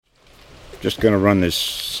Just going to run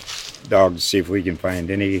this dog to see if we can find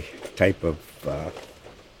any type of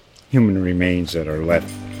human remains that are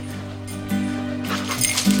left.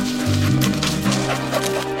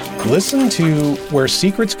 Listen to Where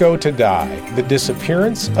Secrets Go to Die, The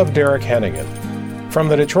Disappearance of Derek Hennigan. From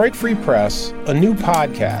the Detroit Free Press, a new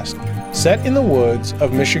podcast set in the woods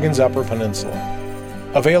of Michigan's Upper Peninsula.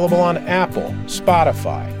 Available on Apple,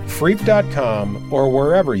 Spotify, Freep.com, or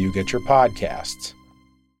wherever you get your podcasts.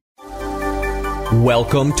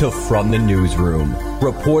 Welcome to From the Newsroom.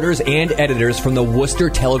 Reporters and editors from the Worcester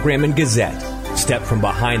Telegram and Gazette step from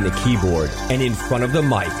behind the keyboard and in front of the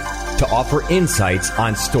mic to offer insights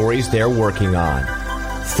on stories they're working on.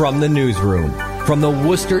 From the Newsroom, from the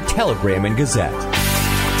Worcester Telegram and Gazette.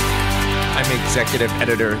 I'm Executive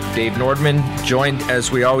Editor Dave Nordman, joined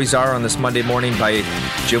as we always are on this Monday morning by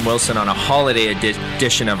Jim Wilson on a holiday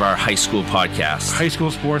edition of our high school podcast. High school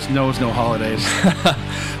sports knows no holidays.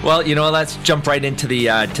 Well, let's jump right into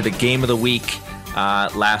the game of the week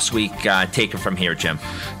last week. Take it from here, Jim.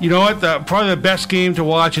 You know what? Probably the best game to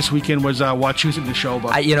watch this weekend was Wachusett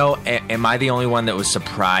Neshoba. Am I the only one that was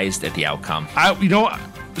surprised at the outcome? I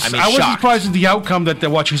wasn't surprised at the outcome that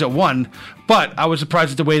Wachusett won, but I was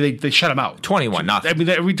surprised at the way they shut them out. 21-0. I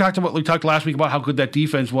mean, we talked last week about how good that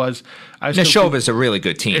defense was. Neshoba is a really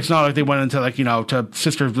good team. It's not like they went into to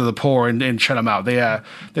Sisters of the Poor and shut them out.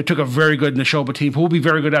 They took a very good Neshoba team who will be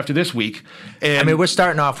very good after this week. And we're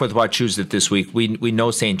starting off with Wachusett this week. We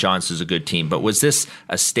know St. John's is a good team, but was this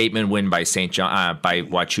a statement win by by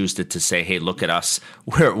Wachusett to say, hey, look at us?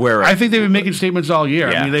 I think they've been making statements all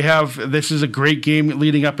year. Yeah. I mean, this is a great game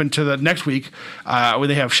leading up into the next week where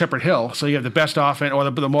they have Shepherd Hill. So you have the best offense or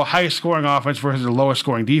the more highest scoring offense versus the lowest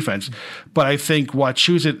scoring defense. But I think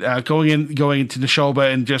Wachusett going into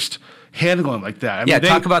Neshoba and just handling them like that.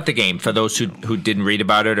 Talk about the game for those who didn't read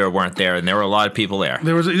about it or weren't there, and there were a lot of people there.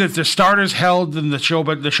 There was the starters held in the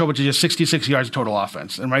Neshoba to just 66 yards of total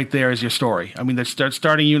offense, and right there is your story. I mean,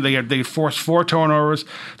 they forced 4 turnovers.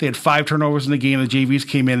 They had 5 turnovers in the game. The JVs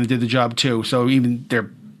came in and did the job too. So even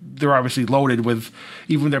they're obviously loaded with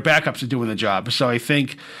even their backups are doing the job. So I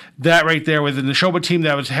think that right there with the Neshoba team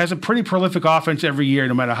that has a pretty prolific offense every year,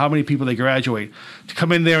 no matter how many people they graduate, to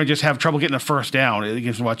come in there and just have trouble getting a first down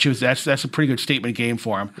against Wachusett, that's a pretty good statement game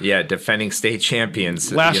for them. Yeah, defending state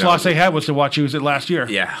champions. Last loss they had was to Wachusett last year.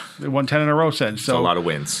 Yeah, they won 10 in a row since. So a lot of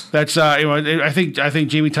wins. That's I think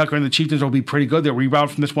Jamie Tucker and the Chieftains will be pretty good. They'll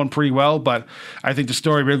rebound from this one pretty well, but I think the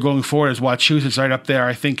story really going forward is Wachusett's right up there.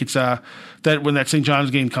 I think it's that when that St.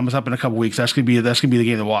 John's game comes up in a couple weeks, that's gonna be the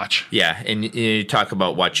game to watch. Yeah, and you talk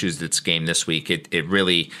about Wachusett's game this week. It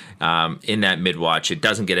really in that mid-watch, it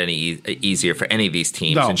doesn't get any easier for any of these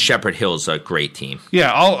teams. No. And Shepherd Hill's a great team.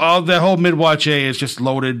 Yeah, all that whole mid-watch A is just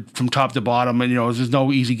loaded from top to bottom, and there's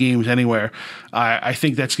no easy games anywhere. I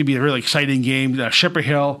think that's gonna be a really exciting game. Shepherd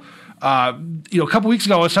Hill. A couple weeks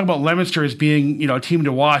ago, I was talking about Leominster as being, a team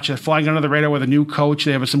to watch. They're flying under the radar with a new coach.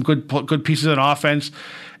 They have some good pieces on offense.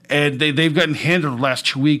 And they've gotten handled the last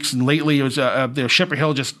 2 weeks, and lately it was Shepherd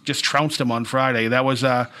Hill just trounced them on Friday. That was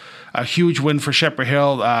a huge win for Shepherd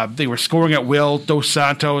Hill. They were scoring at will. Gabe Dos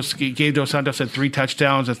Santos had 3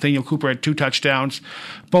 touchdowns. Nathaniel Cooper had 2 touchdowns.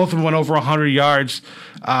 Both of them went over 100 yards.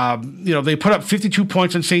 They put up 52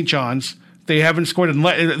 points on St. John's. They haven't scored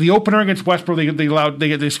the opener against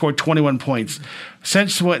Westboro. They scored 21 points.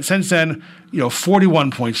 Since then,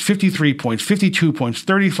 41 points, 53 points, 52 points,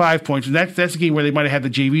 35 points, and that's a game where they might have had the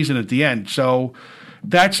JVs in at the end. So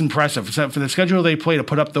that's impressive for the schedule they play to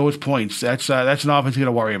put up those points. That's an offense you got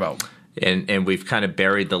to worry about. And we've kind of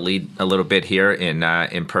buried the lead a little bit here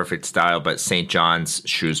in perfect style, but St. John's,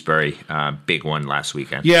 Shrewsbury, big one last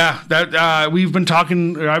weekend. Yeah, that I've been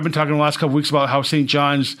talking the last couple of weeks about how St.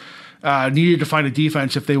 John's needed to find a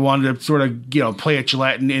defense if they wanted to sort of play at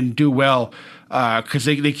Gillette and do well, because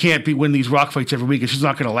they can't win these rock fights every week. It's just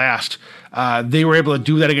not going to last. They were able to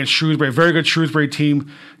do that against Shrewsbury. Very good Shrewsbury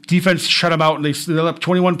team. Defense shut them out, and they're up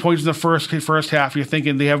 21 points in the first half. You're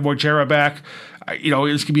thinking they have Morgera back.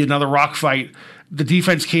 This could be another rock fight. The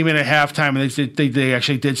defense came in at halftime, and they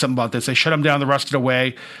actually did something about this. They shut them down the rest of the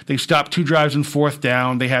way. They stopped 2 drives in 4th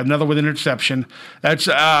down. They had another with an interception. That's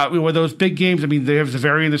with those big games. I mean, they have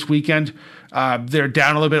Zavarian this weekend. They're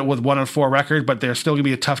down a little bit with 1-4 record, but they're still going to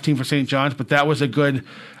be a tough team for St. John's. But that was a good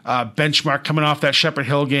benchmark coming off that Shepherd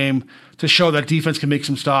Hill game to show that defense can make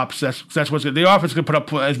some stops. That's what's good. The offense can put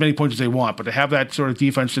up as many points as they want, but to have that sort of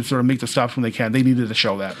defense to sort of make the stops when they can, they needed to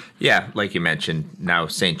show that. Yeah, like you mentioned, now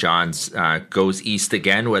St. John's goes east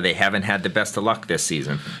again, where they haven't had the best of luck this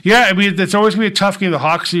season. Yeah, I mean, it's always going to be a tough game. The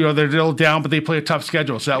Hawks, they're a little down, but they play a tough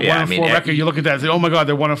schedule. So that 1-4 record, you look at that and say, oh my God,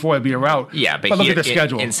 they're 1-4, it'd be a rout. Yeah, but look here, at the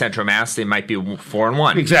schedule. In Central Mass, they might might be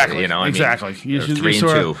 4-1. Exactly. You know, exactly. I mean,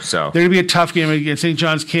 3-2. So they're going to be a tough game again. St.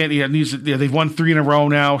 John's can't. They've won 3 in a row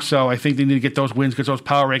now, so I think they need to get those wins, get those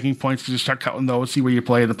power ranking points, to just start cutting those, see where you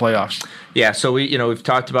play in the playoffs. Yeah. So we've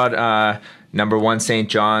talked about number 1 St.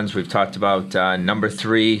 John's. We've talked about number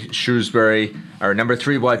 3 Shrewsbury, or number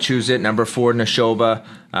 3 Wachusett, number 4 Neshoba.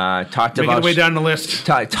 Talked Making about way down the list.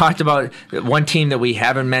 Talked about one team that we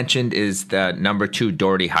haven't mentioned is the number 2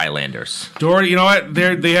 Doherty Highlanders. Doherty, you know what?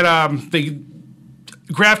 They had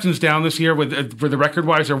Grafton's down this year with the record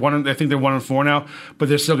wise. They're I think they're 1-4 now, but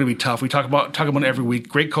they're still going to be tough. We talk about it every week.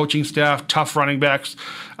 Great coaching staff, tough running backs.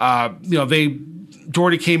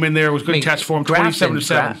 Doherty came in there, was good test for him,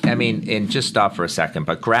 27-7. And just stop for a second,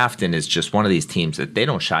 but Grafton is just one of these teams that they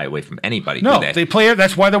don't shy away from anybody. No, do they play.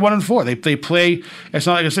 That's why they're 1-4. They play. It's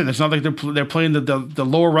not like I said. It's not like they're playing the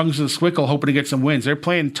lower rungs of the squickle, hoping to get some wins. They're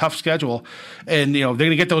playing tough schedule, and they're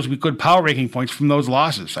going to get those good power ranking points from those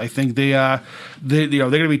losses. I think they're going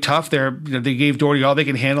to be tough. They gave Doherty all they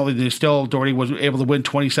can handle. Doherty was able to win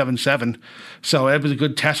 27-7, so it was a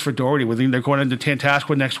good test for Doherty. They're going into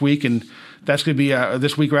Tantascwa next week, and that's going to be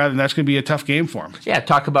this week rather, and that's going to be a tough game for them. Yeah,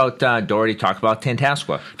 talk about Doherty. Talk about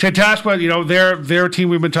Tantascwa. Tantascwa, they're a team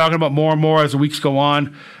we've been talking about more and more as the weeks go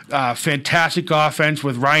on. Fantastic offense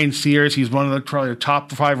with Ryan Sears. He's one of probably the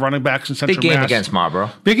top 5 running backs in Central Mass. Big game against Marlborough.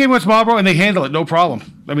 Big game against Marlborough, and they handle it no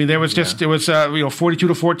problem. I mean, it was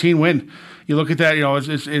 42-14 win. You look at that,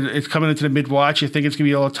 it's coming into the mid-watch. You think it's going to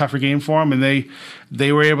be a little tougher game for them, and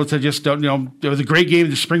they were able to just, it was a great game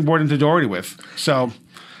to springboard into Doherty with. So.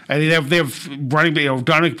 And they have running,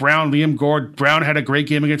 Dominic Brown, Liam Gord. Brown had a great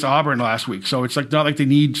game against Auburn last week. So it's not like they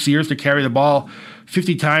need Sears to carry the ball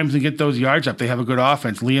 50 times and get those yards up. They have a good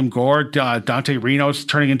offense. Liam Gord, Dante Reno's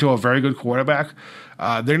turning into a very good quarterback.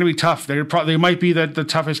 They're going to be tough. They might be the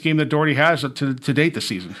toughest game that Doherty has to date this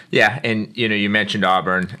season. Yeah, and you mentioned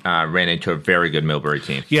Auburn ran into a very good Millbury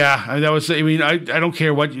team. Yeah, that was. I mean, I don't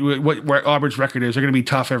care what Auburn's record is. They're going to be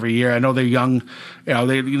tough every year. I know they're young.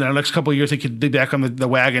 The next couple of years they could be back on the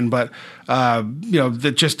wagon, but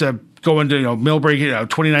just to go into Millbury,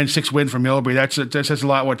 29-6 win for Millbury. That says a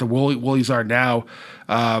lot what the Woolies are now.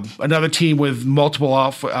 Another team with multiple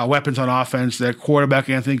weapons on offense. Their quarterback,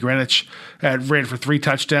 Anthony Greenwich, ran for 3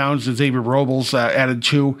 touchdowns. And Xavier Robles added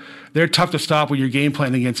 2. They're tough to stop when you're game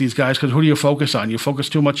planning against these guys because who do you focus on? You focus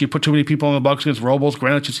too much. You put too many people on the box against Robles.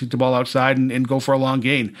 Greenwich just keep the ball outside and go for a long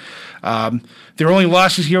gain. Their only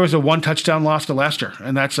loss this year was a 1-touchdown loss to Leicester,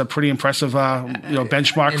 and that's a pretty impressive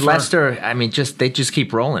benchmark. And Leicester, they just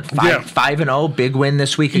keep rolling. 5-0, big win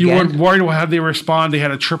this week again. You weren't worried about how they respond. They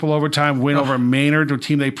had a triple overtime win over Maynard, a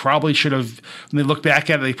team they probably should have. When they look back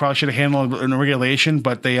at it, they probably should have handled it in regulation,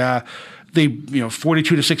 but they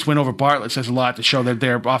 42-6 win over Bartlett says a lot to show that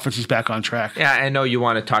their offense is back on track. Yeah, I know you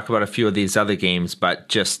want to talk about a few of these other games,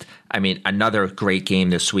 but another great game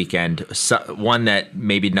this weekend. One that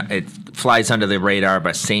maybe it flies under the radar,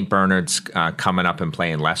 but St. Bernard's coming up and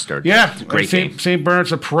playing Leicester. Yeah, great game. St.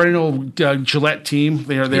 Bernard's a perennial Gillette team.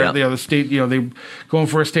 They are the state. They going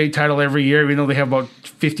for a state title every year. We know they have about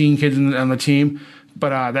 15 kids on the team.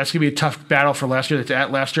 But that's going to be a tough battle for Leicester. It's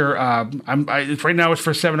at Leicester. Right now it's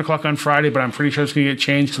for 7 o'clock on Friday, but I'm pretty sure it's going to get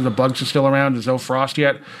changed because the bugs are still around. There's no frost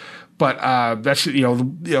yet. But that's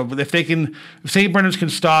if St. Bernard's can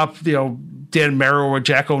stop Dan Merrill or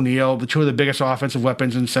Jack O'Neill, the 2 of the biggest offensive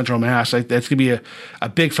weapons in Central Mass, that's going to be a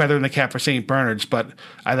big feather in the cap for St. Bernard's. But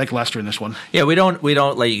I like Leicester in this one. Yeah, we don't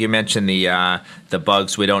like you mentioned the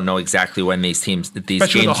bugs. We don't know exactly when especially games,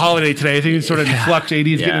 with the holiday today. I think it's sort of in flux.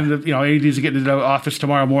 AD's getting into the office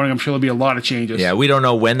tomorrow morning. I'm sure there'll be a lot of changes. Yeah, we don't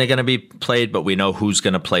know when they're going to be played, but we know who's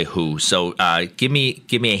going to play who. So give me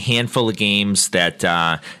a handful of games that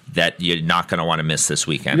you're not going to want to miss this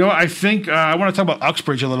weekend. I think I want to talk about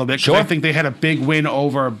Uxbridge a little bit. Sure. I think they had a big win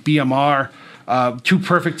over BMR. 2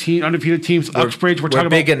 perfect undefeated teams. Uxbridge. We're talking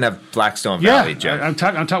big about, in the Blackstone Valley, Jeff. I'm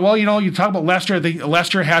talking. Well, you talk about Leicester.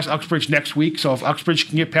 Leicester has Uxbridge next week. So if Uxbridge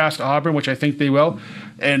can get past Auburn, which I think they will,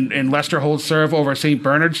 and Leicester holds serve over St.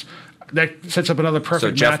 Bernard's, that sets up another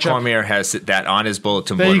perfect matchup. So Jeff matchup. Cormier has that on his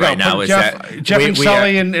bulletin board right now. Jeff and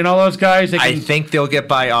Sully and all those guys. I think they'll get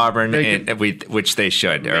by Auburn, which they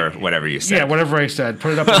should, or whatever you said. Yeah, whatever I said.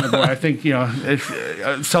 Put it up on the board. I think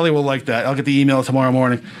Sully will like that. I'll get the email tomorrow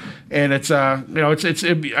morning. And it's I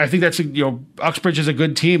think that's Uxbridge is a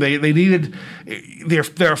good team. They needed they're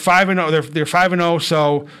 5-0. They're 5-0.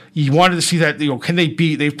 So you wanted to see that can they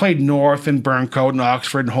beat? They've played North and Burncoat and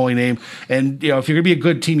Oxford and Holy Name, and if you're gonna be a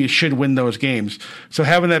good team, you should win those games. So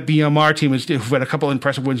having that BMR team who've had a couple of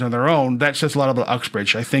impressive wins on their own, that says a lot about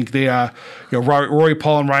Uxbridge. I think they Rory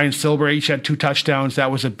Paul and Ryan Silver each had 2 touchdowns. That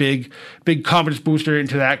was a big confidence booster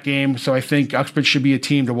into that game. So I think Uxbridge should be a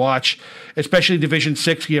team to watch, especially Division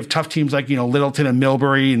 6. You have tough teams like Littleton and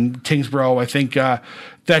Millbury and Tingsboro. I think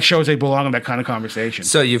that shows they belong in that kind of conversation.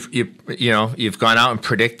 So you've gone out and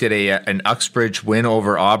predicted an Uxbridge win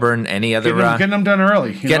over Auburn. Any other getting them done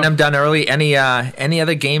early? Them done early. Any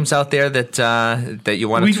other games out there that you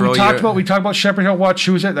want to throw? We talked about Shepherd Hill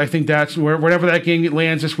Wachusett. I think that's wherever that game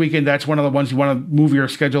lands this weekend. That's one of the ones you want to move your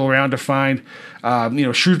schedule around to find.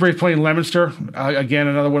 Shrewsbury's playing Leominster again.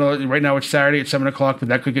 Another one. Right now it's Saturday at 7:00, but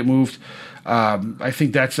that could get moved. I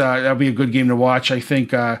think that'll be a good game to watch. I think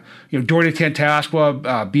Doherty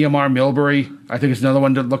Tantascwa, BMR Millbury, I think it's another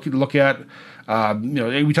one to look at.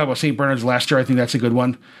 We talked about St. Bernard's Leicester. I think that's a good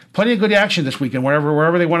one. Plenty of good action this weekend.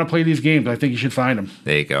 Wherever they want to play these games, I think you should find them.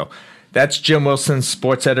 There you go. That's Jim Wilson,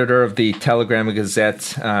 sports editor of the Telegram and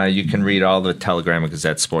Gazette. You can read all the Telegram and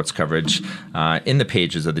Gazette sports coverage in the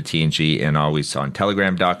pages of the TNG and always on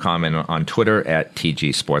telegram.com and on Twitter at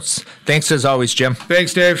TG Sports. Thanks as always, Jim.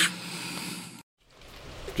 Thanks, Dave.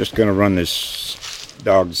 Just going to run this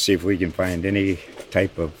dog to see if we can find any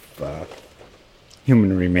type of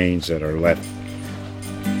human remains that are left.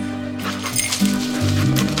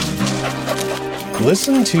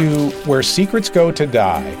 Listen to Where Secrets Go to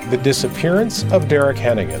Die, The Disappearance of Derek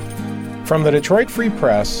Hennigan. From the Detroit Free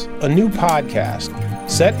Press, a new podcast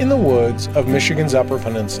set in the woods of Michigan's Upper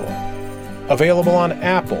Peninsula. Available on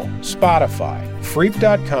Apple, Spotify,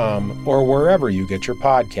 Freep.com, or wherever you get your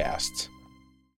podcasts.